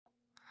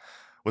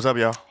What's up,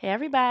 y'all? Hey,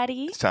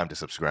 everybody. It's time to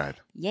subscribe.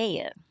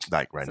 Yeah.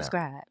 Like right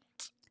Subscribe.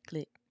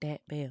 Click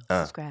that bell.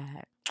 Uh.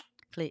 Subscribe.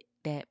 Click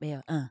that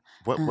bell. now.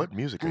 What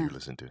music are you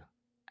listening to?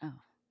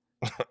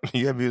 Oh.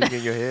 You have music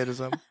in your head or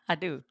something? I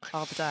do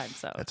all the time,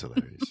 so That's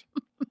hilarious.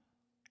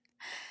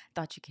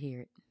 thought you could hear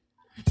it.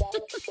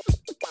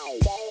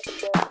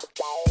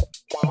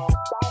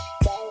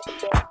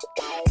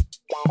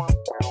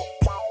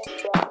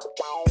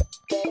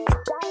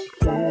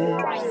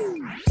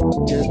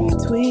 Just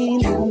between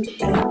you and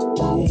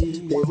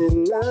me, there's a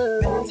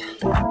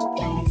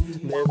line.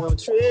 There's no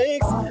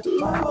tricks.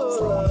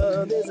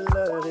 Ooh, there's a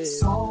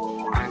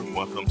love.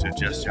 Welcome to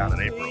Just John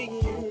and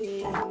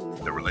April,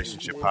 the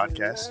relationship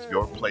podcast,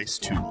 your place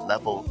to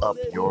level up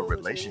your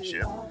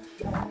relationship.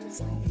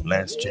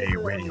 Lance J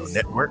Radio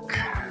Network.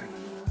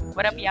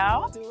 What up,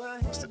 y'all?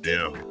 What's the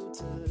deal?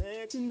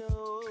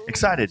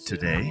 Excited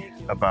today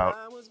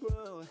about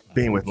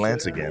being with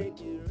Lance again,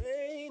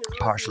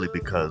 partially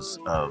because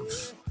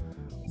of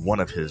one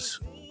of his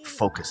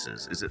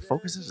focuses. Is it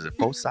focuses? Is it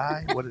foci?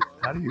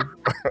 How do you?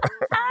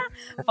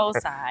 Foci.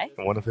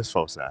 One of his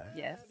foci.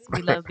 Yes,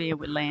 we love being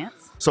with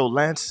Lance. So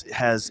Lance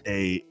has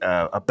a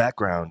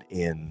background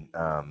in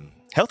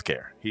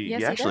healthcare. He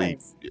actually,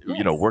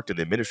 does. worked in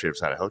the administrative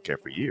side of healthcare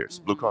for years.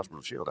 Blue Cross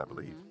Blue Shield, I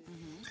believe.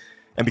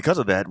 And because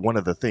of that, one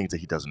of the things that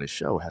he does in his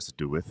show has to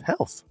do with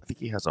health. I think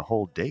he has a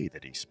whole day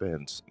that he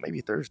spends,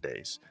 maybe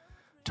Thursdays,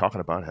 talking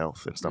about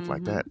health and stuff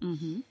like that.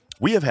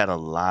 We have had a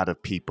lot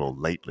of people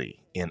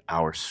lately in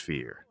our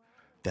sphere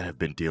that have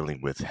been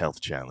dealing with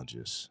health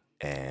challenges,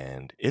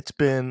 and it's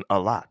been a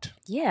lot.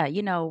 Yeah,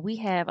 we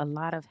have a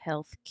lot of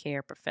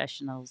healthcare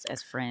professionals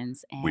as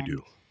friends, and We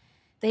do.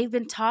 they've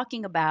been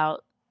talking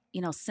about,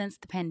 since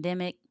the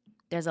pandemic,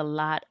 there's a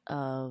lot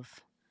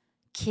of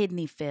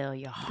kidney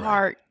failure,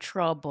 heart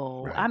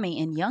trouble. Right. I mean,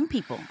 in young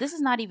people. This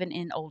is not even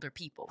in older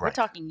people. We're Right.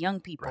 talking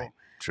young people Right.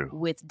 True.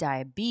 with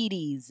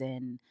diabetes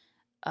and,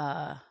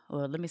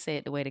 let me say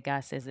it the way the guy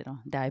says it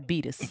on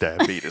diabetes.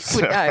 Diabetes.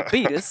 With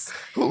diabetes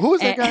Who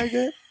is that And- guy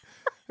again?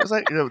 It was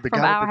like the from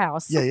guy. our with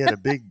house. the, yeah, he had a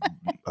big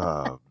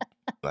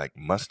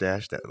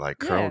mustache that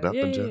curled up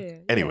and just.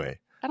 Anyway,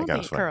 I don't that think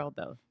was it funny. curled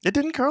though. It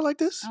didn't curl like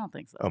this. I don't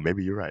think so. Oh,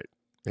 maybe you're right.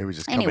 It was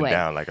just coming Anyway,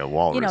 down like a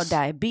walrus.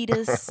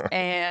 Diabetes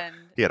and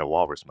He had a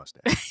walrus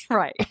mustache.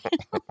 right.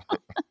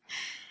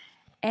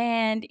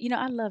 And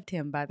I loved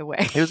him, by the way.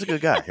 He was a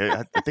good guy.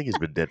 I think he's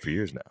been dead for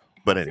years now.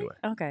 But Is he? anyway,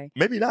 Okay.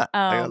 maybe not.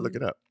 I gotta look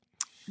it up.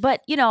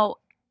 But,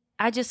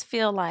 I just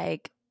feel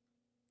like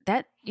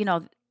that,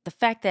 the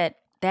fact that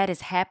that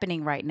is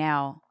happening right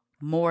now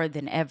more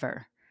than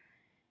ever,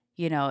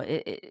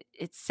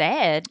 it's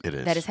sad It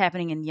is. that it's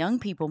happening in young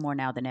people more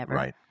now than ever.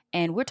 Right.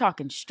 And we're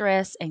talking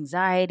stress,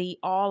 anxiety,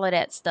 all of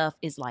that stuff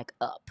is like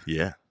up,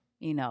 Yeah.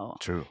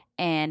 True.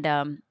 And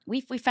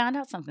we found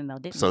out something though,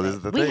 didn't we? So this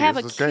is the we thing. have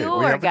This a is great. cure,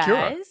 We have a cure.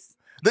 guys.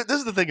 This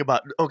is the thing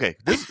about okay.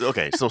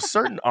 So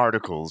certain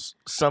articles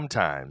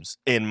sometimes,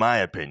 in my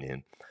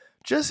opinion,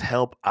 just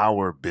help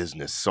our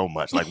business so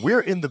much. Like we're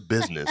in the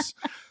business.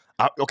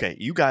 Okay,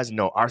 you guys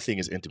know our thing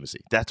is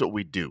intimacy. That's what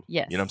we do.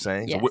 Yes. You know what I'm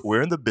saying? Yes. So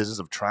we're in the business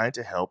of trying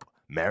to help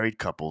married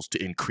couples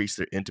to increase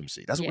their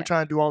intimacy. That's what Yeah. we're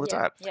trying to do all the Yeah.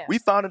 time. Yeah. We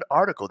found an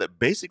article that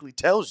basically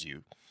tells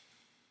you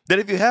that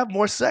if you have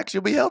more sex,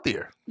 you'll be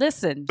healthier.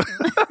 Listen,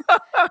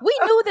 we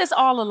knew this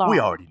all along. We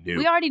already knew.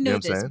 We already You knew know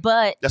what I'm this, saying?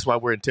 but That's why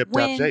we're in tip-top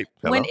when shape.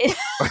 Hello? when it,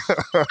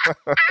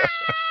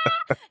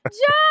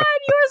 John,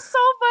 you're so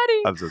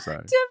funny. I'm so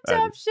sorry. Tip I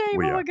top just- shape.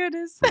 we Oh my are.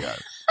 goodness. We are.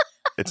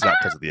 It's not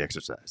because of the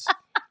exercise.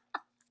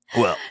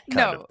 Well,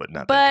 kind of, but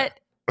not that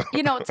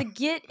But to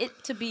get it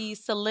to be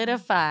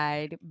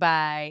solidified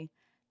by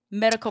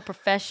medical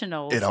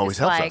professionals, It always it's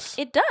helps like, us.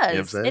 It does. what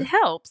I'm saying? It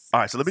helps. All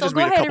right, so let me So just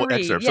go read a ahead couple and read.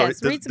 excerpts. Yes,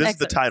 so read some this is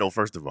the excerpts. title,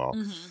 first of all.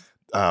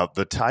 Mhm.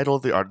 The title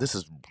of the art, this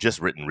is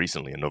just written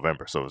recently in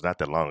November, so it was not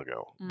that long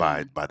ago,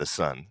 by The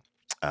Sun.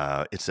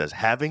 It says,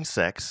 having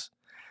sex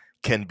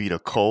can beat a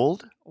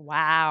cold,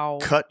 Wow.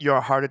 cut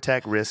your heart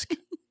attack risk,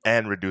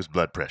 and reduce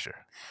blood pressure.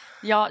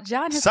 Y'all,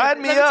 John has Sign said,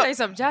 me let me up. tell you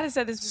something. John has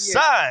said this for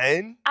years.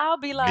 Sign. I'll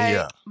be like,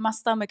 up. my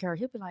stomach hurt.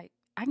 He'll be like,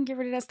 I can get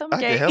rid of that stomach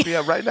I can ache. help you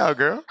out right now,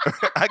 girl.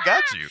 I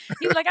got you.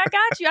 He'll be like, I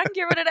got you. I can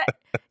get rid of that.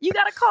 You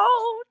got a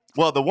cold.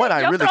 Well, the one I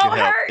Your really throat can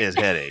help hurt. is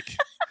headache.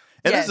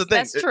 And Yes, this is the thing.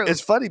 that's true.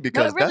 It's funny No,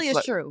 because it really that's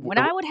is true. When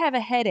I would have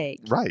a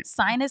headache, Right.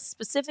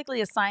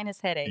 specifically a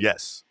sinus headache,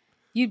 Yes.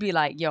 you'd be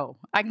like, yo,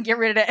 I can get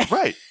rid of that.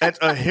 Right. And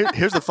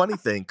here's the funny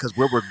thing, because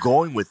where we're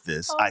going with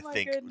this, Oh I my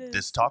think goodness.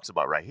 this talks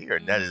about right here,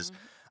 and that is,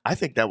 I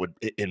think that would,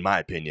 in my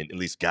opinion, at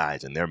least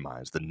guys in their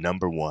minds, the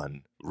number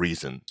one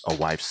reason a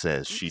wife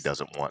says she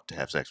doesn't want to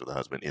have sex with a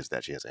husband is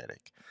that she has a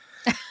headache.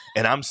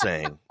 And I'm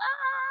saying,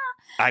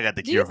 I got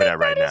the Do you cure for think that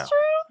right that now. is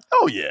true?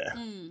 Oh, yeah.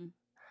 Mm.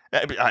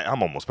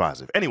 I'm almost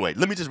positive. Anyway,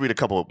 let me just read a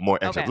couple more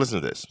excerpts. Okay.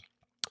 Listen to this.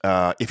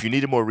 If you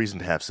needed more reason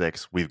to have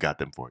sex, we've got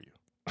them for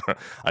you.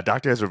 A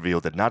doctor has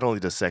revealed that not only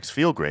does sex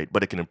feel great,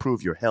 but it can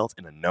improve your health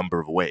in a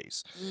number of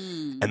ways.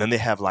 And then they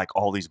have like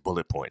all these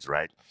bullet points,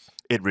 right?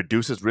 It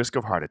reduces risk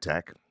of heart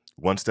attack.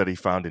 One study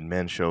found in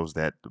men shows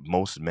that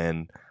most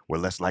men were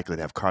less likely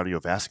to have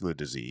cardiovascular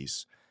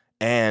disease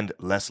and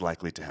less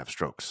likely to have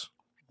strokes.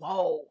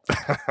 Whoa.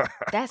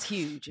 That's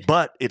huge.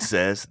 But it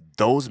says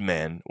those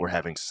men were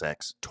having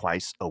sex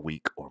twice a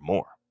week or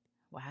more,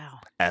 Wow.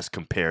 as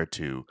compared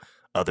to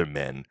other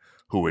men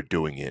who were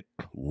doing it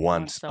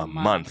once a a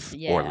month. month or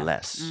Yeah.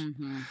 less.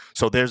 Mm-hmm.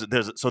 So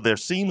there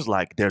seems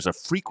like there's a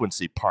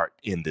frequency part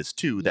in this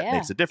too that Yeah,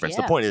 makes a difference.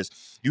 The yeah. point is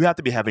you have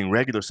to be having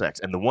regular sex,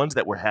 and the ones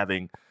that were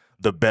having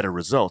the better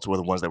results were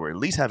the ones that were at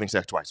least having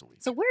sex twice a week.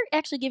 So we're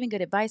actually giving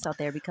good advice out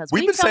there because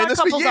We've we been tell saying our this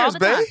for couples all years, the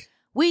time. babe.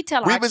 We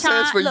tell We've our been saying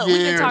this chimes. for Look, we've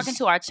been years. talking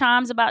to our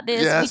chimes about this.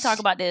 We Yes. talk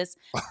about this.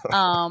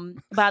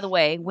 By the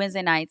way,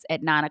 Wednesday nights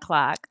at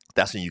 9:00.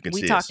 That's when you can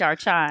We see talk us. to our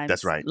chimes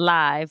That's right.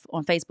 live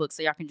on Facebook,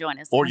 so y'all can join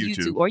us. Or on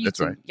YouTube. Or YouTube. That's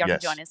right. Y'all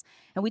Yes. can join us.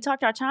 And we talk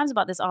to our chimes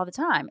about this all the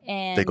time.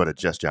 And They go to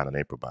Just John and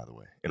April, by the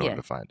way, in order Yeah.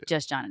 to find it.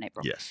 Just John and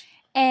April. Yes.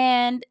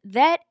 And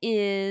that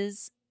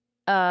is,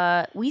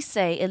 we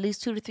say at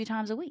least 2 to 3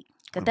 times a week.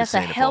 We've been That's a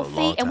saying it for a healthy,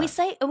 long and we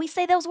time.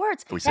 say those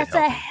words. We say That's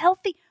a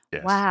healthy.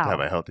 Yes. Wow. To have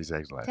a healthy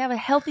sex life. To have a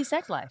healthy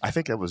sex life. I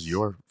think that was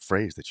your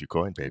phrase that you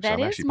coined, babe. so That I'm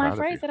is actually my proud of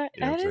phrase. you. That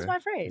You know what I'm is saying? my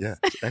phrase. Yeah,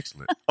 it's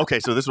excellent. Okay,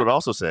 so this one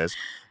also says,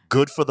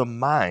 good for the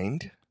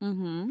mind.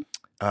 Mm-hmm.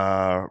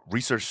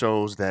 Research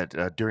shows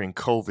that during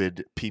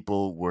COVID,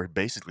 people were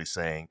basically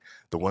saying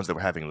the ones that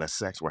were having less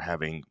sex were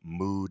having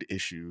mood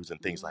issues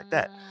and things like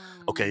that.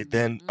 Okay,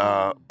 then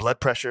blood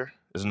pressure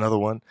is another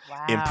one.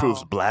 Wow.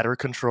 Improves bladder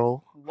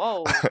control.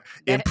 Whoa.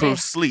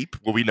 Improves sleep.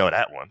 Well, we know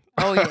that one.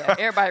 Oh yeah,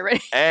 everybody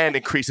ready? And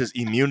increases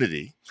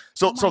immunity.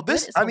 So, Oh my so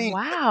this, goodness. I mean,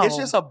 Wow. it's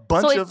just a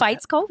bunch So it of.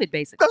 fights COVID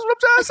basically. That's what I'm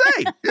trying to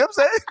say. You know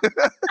what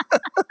I'm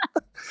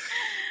saying?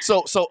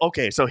 So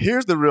okay. So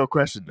here's the real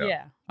question, though.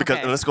 Yeah. Because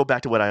okay. and let's go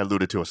back to what I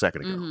alluded to a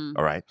second ago. Mhm.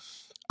 All right.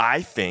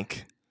 I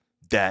think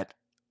that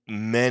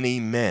many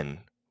men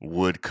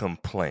would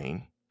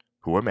complain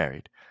who are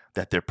married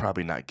that they're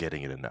probably not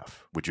getting it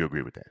enough. Would you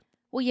agree with that?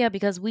 Well, yeah,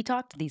 because we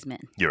talk to these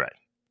men, You're right.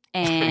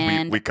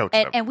 and we coach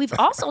and, them. and we've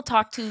also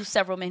talked to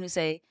several men who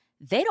say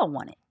they don't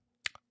want it.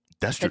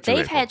 That's true. That they've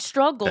April. had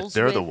struggles. That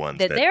they're with, the ones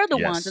That that- they're the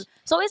yes. ones.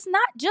 So it's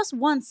not just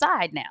one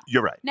side now.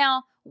 You're right.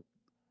 Now,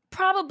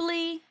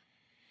 probably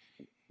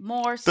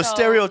more so The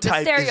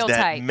stereotype, the is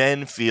that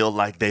men feel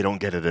like they don't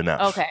get it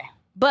enough. Okay,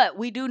 but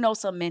we do know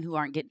some men who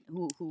aren't getting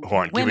who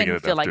aren't women giving who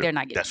it feel enough like too. they're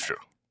not getting. That's enough.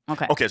 true.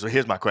 Okay. Okay, so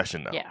here's my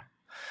question now. Yeah.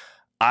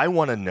 I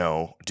want to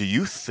know, do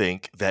you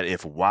think that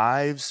if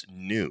wives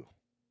knew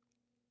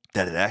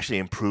that it actually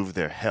improved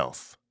their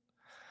health,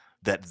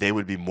 that they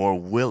would be more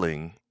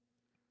willing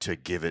to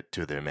give it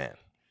to their man?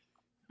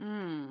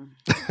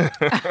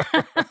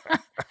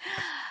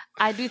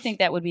 I do think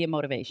that would be a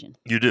motivation.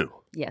 You do?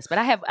 Yes, but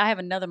I have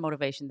another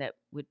motivation that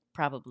would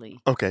probably.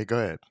 Okay, go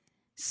ahead.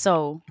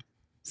 So,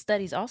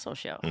 studies also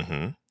show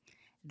Mm-hmm.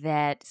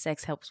 that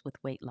sex helps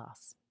with weight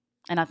loss.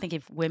 And I think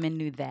if women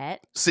knew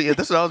that, See,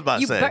 this is what I was about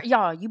to say.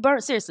 you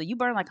burn seriously, you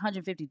burn like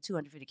 150 to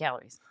 250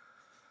 calories.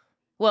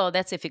 Well,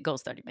 that's if it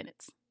goes 30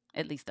 minutes,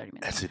 at least 30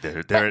 minutes. That's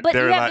it. Therein But you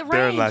have the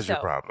range, lies your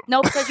though. problem.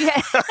 No, because you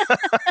have,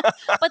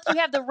 but you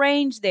have the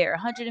range there,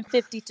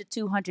 150 to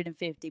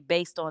 250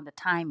 based on the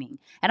timing.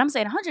 And I'm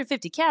saying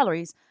 150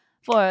 calories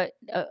for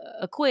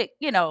a quick,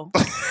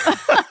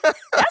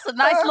 that's a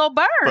nice little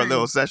burn. For a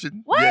little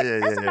session? What? Yeah,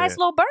 That's a nice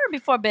little burn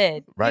before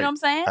bed. Right. You know what I'm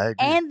saying? I agree.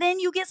 And then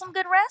you get some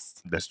good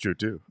rest. That's true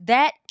too.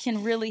 That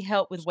can really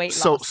help with weight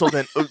So loss. so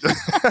then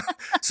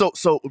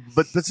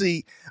but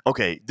see,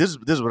 okay, this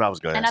is what I was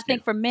going to ask And I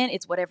think you. for men,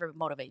 it's whatever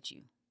motivates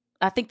you.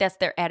 I think that's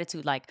their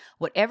attitude. Like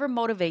whatever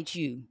motivates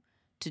you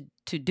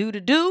to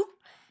do,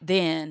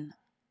 then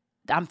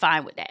I'm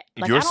fine with that.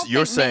 Like, You're I don't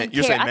you're think saying men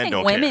you're care. saying I men think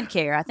don't women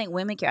care. care. I think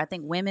women care. I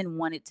think women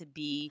want it to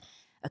be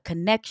a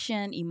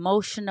connection,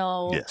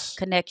 emotional Yes.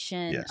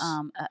 connection, Yes.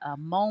 A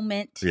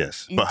moment.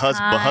 Yes. in But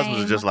husbands are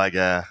time. just like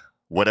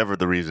whatever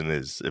the reason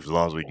is, if as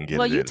long as we can get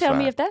Well, it you in, tell it's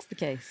me fine. if that's the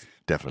case.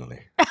 Definitely.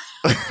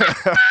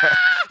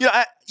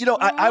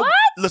 I What?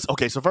 listen,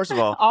 okay, so first of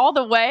all, All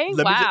the way?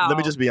 let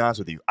me just be honest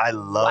with you. I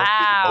love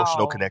the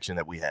emotional Wow. connection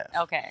that we have.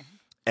 Okay.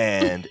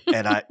 And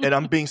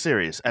I'm being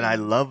serious. And I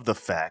love the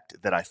fact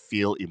that I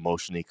feel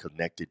emotionally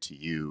connected to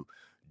you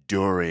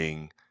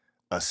during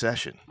a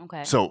session.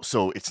 Okay.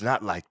 So it's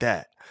not like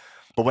that.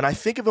 But when I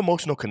think of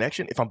emotional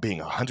connection, if I'm being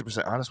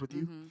 100% honest with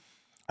you, Mhm.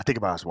 I think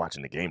about us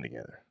watching the game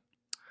together.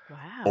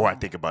 Wow. Or I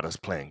think about us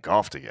playing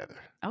golf together.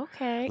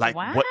 Okay. Like,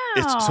 wow. what-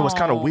 so it's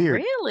kinda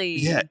weird. Really?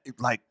 Yeah,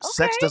 like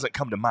sex Okay. doesn't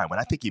come to mind. When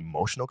I think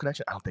emotional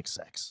connection, I don't think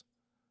sex.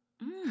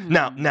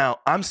 Mm. Now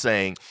I'm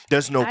saying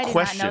there's no I did not know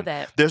question.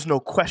 that. There's no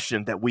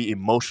question that we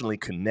emotionally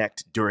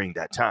connect during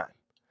that time.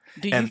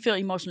 Do you and- feel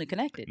emotionally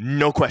connected?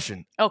 No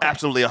question. Okay.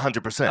 Absolutely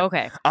 100%.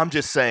 Okay. I'm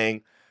just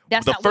saying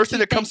That's the not first what thing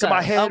you that comes to think my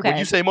of. head when Okay.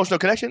 you say emotional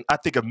connection, I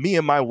think of me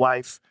and my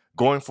wife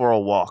going for a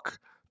walk,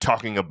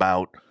 talking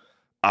about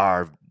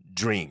our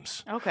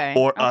dreams, Okay.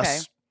 or okay.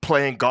 us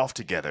playing golf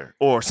together,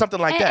 or something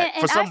like that.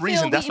 For some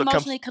reason, that's we what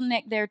comes. emotionally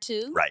connect there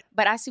too. Right.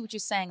 But I see what you're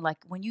saying. Like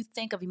when you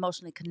think of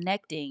emotionally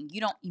connecting, you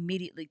don't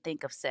immediately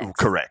think of sex.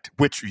 Correct.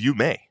 Which you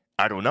may.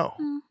 I don't know.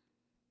 Hmm.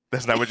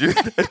 That's not what you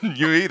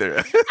you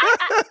either.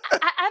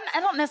 I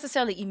don't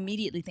necessarily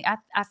immediately think.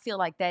 I feel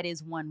like that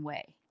is one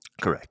way.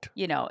 Correct.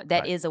 That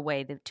Right. is a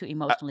way to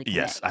emotionally connect.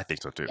 Yes, I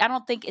think so too. I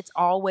don't think it's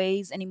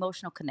always an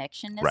emotional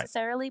connection Right.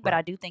 necessarily, but Right.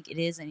 I do think it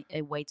is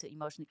a way to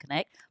emotionally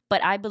connect.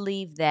 But I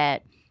believe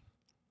that,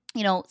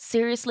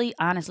 seriously,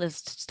 honestly,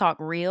 let's just talk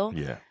real.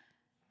 Yeah.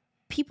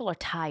 People are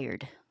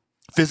tired.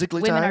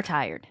 Physically Women are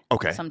tired? tired.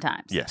 Okay.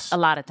 Sometimes. Yes. A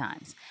lot of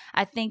times.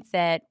 I think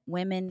that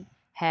women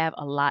have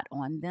a lot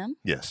on them.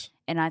 Yes.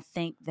 And I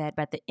think that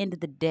by the end of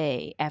the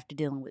day, after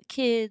dealing with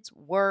kids,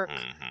 work,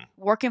 Mhm.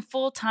 working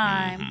full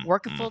time, Mhm.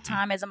 working Mhm. full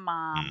time as a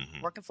mom,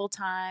 Mhm. working full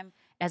time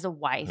as a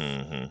wife,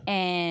 Mhm.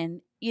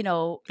 and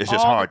It's just all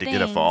the hard to get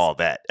up for things, all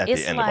that at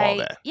it's the end of all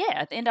like, that. yeah,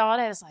 at the end of all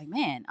that, it's like,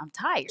 man, I'm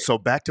tired. So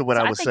back to what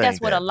So I I was think saying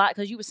that's what a then. lot,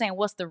 because you were saying,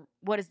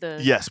 what is the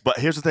Yes, but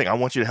here's the thing. I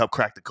want you to help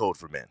crack the code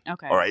for men.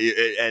 okay? All right.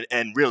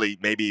 And really,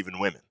 maybe even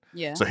women.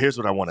 Yeah. So here's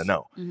what I want to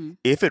know. hmm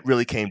If it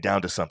really came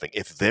down to something,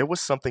 if there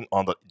was something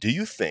on the, do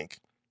you think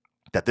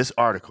that this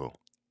article,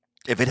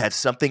 if it had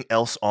something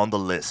else on the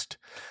list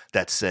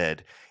that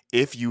said,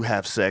 if you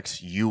have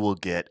sex, you will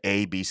get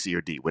A, B, C,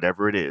 or D,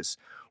 whatever it is,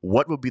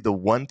 what would be the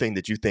one thing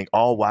that you think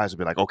all wives would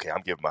be like, okay,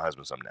 I'm giving my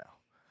husband some now?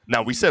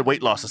 Now, we said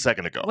weight loss a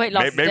second ago. Weight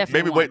loss is definitely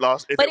maybe one. weight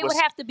loss. If But it it was,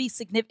 would have to be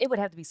significant. It would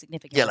have to be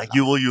significant. yeah, weight like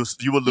you loss.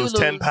 will lose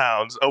 10 lose.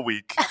 pounds a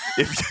week.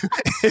 If you,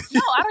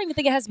 No, I don't even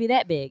think it has to be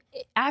that big.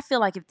 I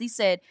feel like if they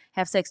said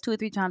have sex 2 or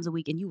 3 times a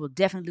week and you will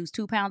definitely lose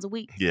 2 pounds a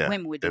week, Yeah,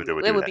 women would they do it.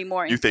 would It do would that. be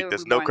more. You they think would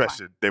there's be no more inclined.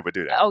 question they would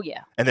do that. Oh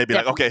yeah. And they'd be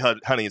Definitely. like, okay,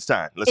 honey, it's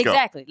time. Let's go.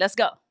 Exactly. Let's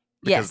go.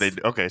 Because yes.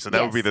 okay, so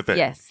that would be the thing.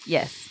 Yes.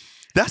 Yes.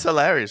 That's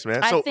hilarious,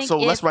 man. I So think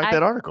let's if write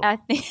that article. I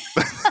think.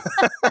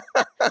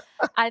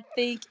 I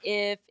think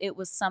if it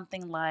was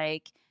something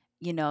like,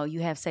 you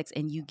have sex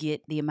and you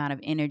get the amount of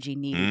energy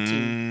needed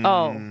to.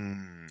 Oh.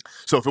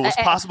 So if it was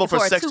possible for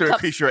for sex 2 to cups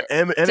increase your to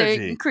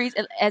energy, increase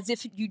as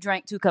if you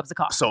drank 2 cups of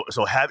coffee.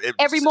 so have it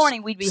Every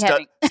morning we'd be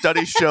having.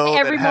 Studies show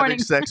Every that having morning.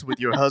 sex with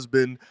your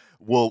husband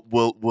will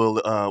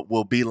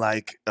be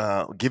like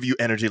give you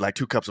energy like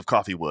 2 cups of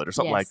coffee would or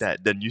something like Yes.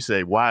 that. Then you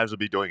say wives will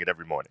be doing it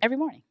every morning, Every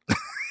morning.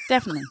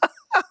 Definitely.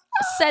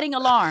 Setting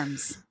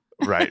alarms.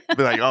 right?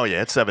 Be like, oh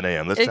yeah, it's 7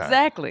 a.m. This time.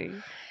 Exactly.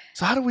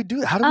 So how do we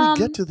do that? How do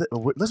we get to the?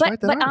 Let's write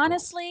that But article.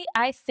 honestly,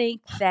 I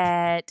think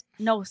that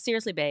no,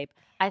 seriously, babe,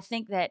 I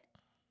think that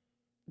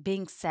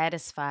being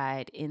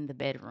satisfied in the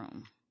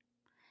bedroom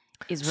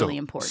is really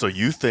important. So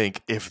you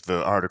think if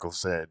the article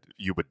said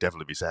you would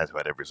definitely be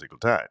satisfied every single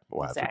time,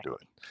 wives would do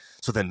it.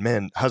 So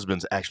then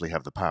husbands actually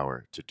have the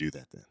power to do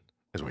that then,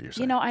 is what you're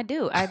saying. I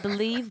do. I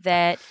believe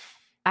that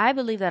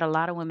a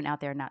lot of women out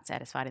there are not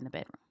satisfied in the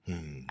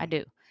bedroom. I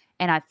do.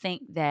 And I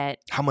think that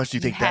how much do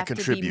you think that have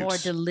contributes? to be more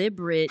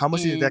deliberate. How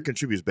much do you think that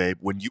contributes, babe?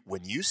 When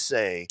you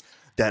say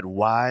that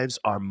wives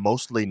are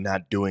mostly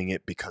not doing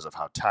it because of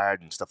how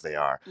tired and stuff they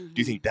are, do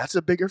you think that's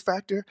a bigger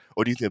factor?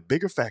 Or do you think a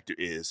bigger factor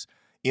is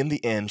in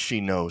the end she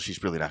knows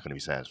she's really not going to be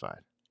satisfied?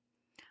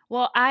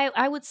 Well,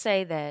 I would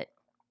say that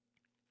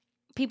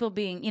people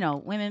being,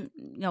 women,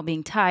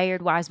 being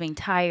tired, wives being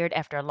tired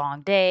after a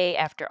long day,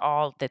 after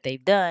all that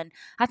they've done,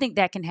 I think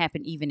that can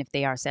happen even if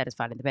they are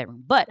satisfied in the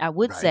bedroom. But I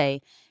would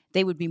say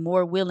they would be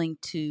more willing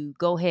to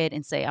go ahead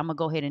and say, I'm going to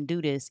go ahead and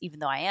do this, even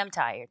though I am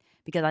tired,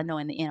 because I know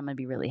in the end I'm going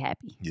to be really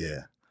happy.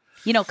 Yeah.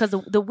 Because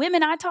the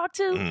women I talk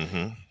to,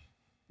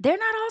 they're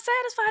not all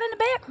satisfied in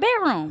the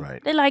bedroom.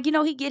 Right. They're like,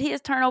 he get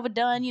his turnover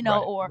done,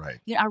 Right.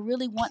 I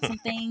really want some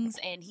things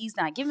and he's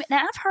not giving it. Now,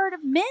 I've heard of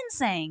men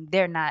saying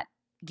they're not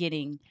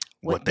getting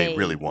what they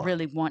really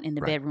want in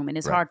the bedroom. And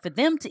it's hard for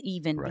them to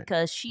even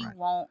because she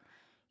won't,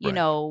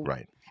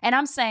 Right. And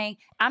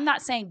I'm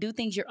not saying do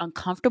things you're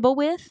uncomfortable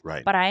with,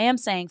 but I am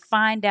saying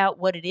find out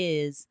what it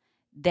is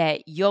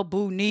that your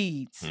boo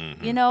needs.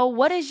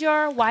 What does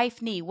your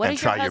wife need? What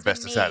does your husband need? And try your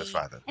best to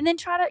satisfy them. And then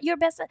your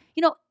best.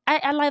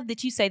 I love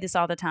that you say this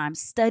all the time.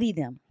 Study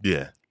them.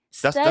 Yeah.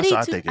 That's what I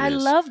think it is. I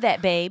love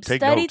that, babe.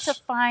 Take Study notes. to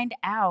find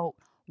out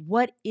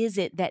what is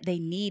it that they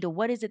need or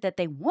what is it that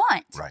they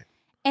want. Right.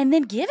 And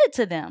then give it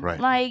to them. Right.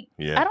 Like,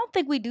 Yeah. I don't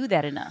think we do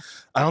that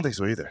enough. I don't think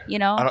so either. I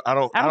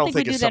don't think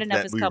we it's do that something enough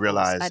that as we couples.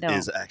 realize I don't.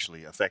 is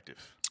actually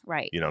effective.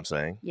 Right. You know what I'm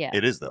saying? Yeah.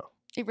 It is though.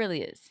 It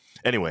really is.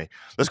 Anyway,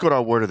 let's go to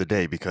our word of the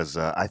day because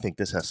I think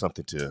this has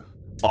something to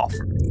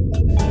offer.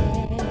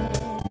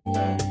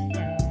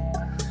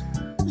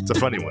 It's a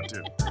funny one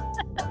too.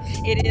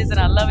 It is, and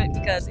I love it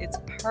because it's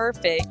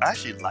perfect. I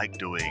actually like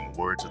doing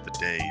words of the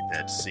day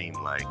that seem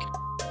like,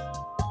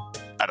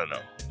 I don't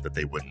know, that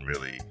they wouldn't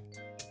really,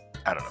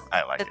 I don't know.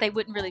 I like That it. they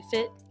wouldn't really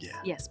fit? Yeah.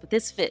 Yes, but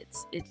this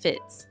fits. It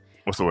fits.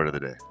 What's the word of the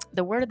day?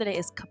 The word of the day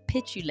is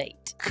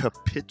capitulate.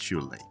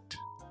 Capitulate.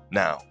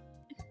 Now,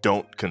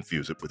 don't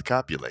confuse it with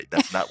copulate.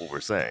 That's not what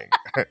we're saying.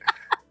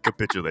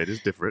 Capitulate is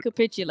different.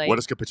 Capitulate. What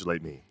does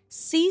capitulate mean?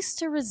 Cease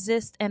to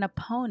resist an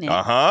opponent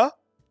Uh-huh.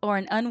 or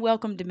an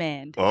unwelcome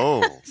demand.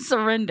 Oh.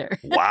 Surrender.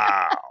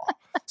 Wow.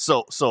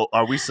 So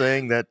are we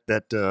saying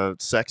that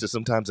sex is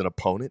sometimes an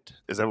opponent?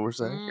 Is that what we're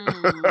saying?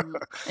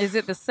 Is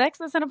it the sex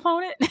that's an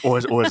opponent? or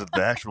is it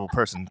the actual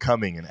person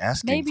coming and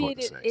asking for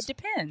the sex? It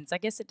depends. I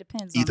guess it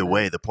depends. Either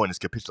way, the point is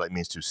capitulate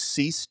means to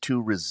cease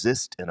to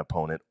resist an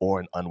opponent or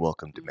an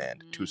unwelcome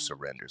demand, to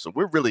surrender. So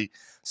we're really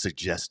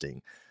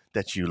suggesting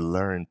that you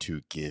learn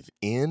to give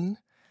in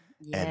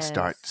and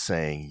start Yes.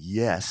 saying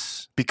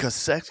yes, because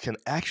sex can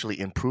actually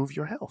improve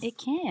your health. It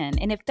can.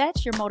 And if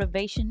that's your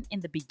motivation in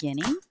the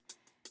beginning,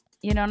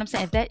 you know what I'm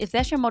saying? If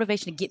that's your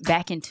motivation to get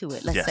back into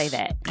it, let's say Yes.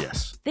 that,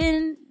 Yes.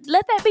 then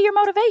let that be your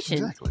motivation.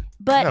 Exactly.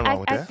 But Nothing wrong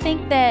with I that.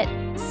 think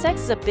that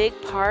sex is a big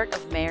part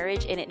of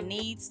marriage, and it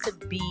needs to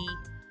be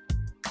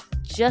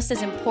just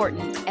as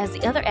important as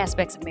the other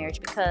aspects of marriage,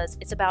 because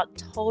it's about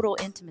total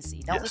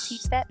intimacy. Don't Yes. we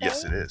teach that?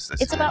 Yes, Babe? it is.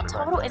 That's It's about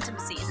exactly total right.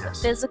 intimacy. It's Yes.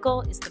 the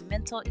physical, it's the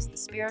mental, it's the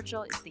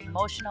spiritual, it's the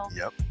emotional.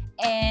 Yep.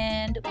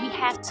 And we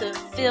have to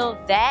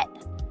feel that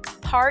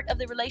part of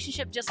the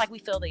relationship just like we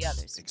feel the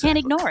others. Exactly. Can't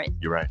ignore it.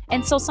 You're right.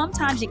 And so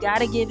sometimes you got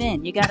to give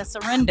in. You got to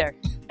surrender.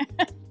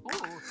 Ooh,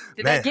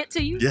 did Man. that get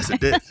to you? Yes, it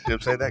did. You know what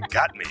I'm saying? That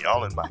got me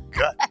all in my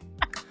gut.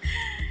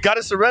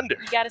 Gotta surrender.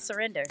 You got to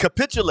surrender.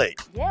 Capitulate.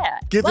 Yeah.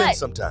 Give in but,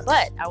 sometimes.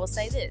 But I will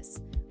say this.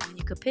 When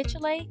you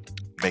capitulate,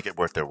 Make it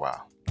worth their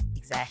while.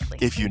 exactly.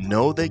 If you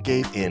know they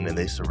gave in and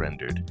they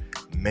surrendered,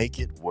 make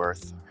it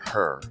worth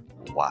her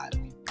while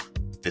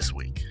this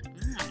week.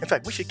 In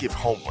fact, we should give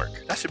homework.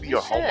 That should be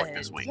your homework Should.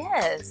 this week.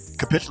 Yes.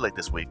 Capitulate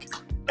this week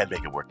and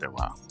make it worth their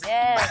while.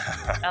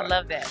 Yes. I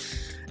love that.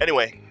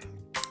 Anyway,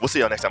 we'll see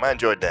y'all next time. I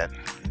enjoyed that.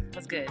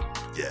 That's good.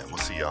 Yeah, we'll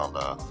see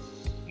y'all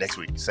next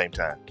week. Same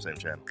time, same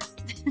channel.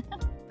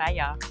 Bye,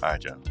 y'all. All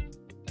right, y'all.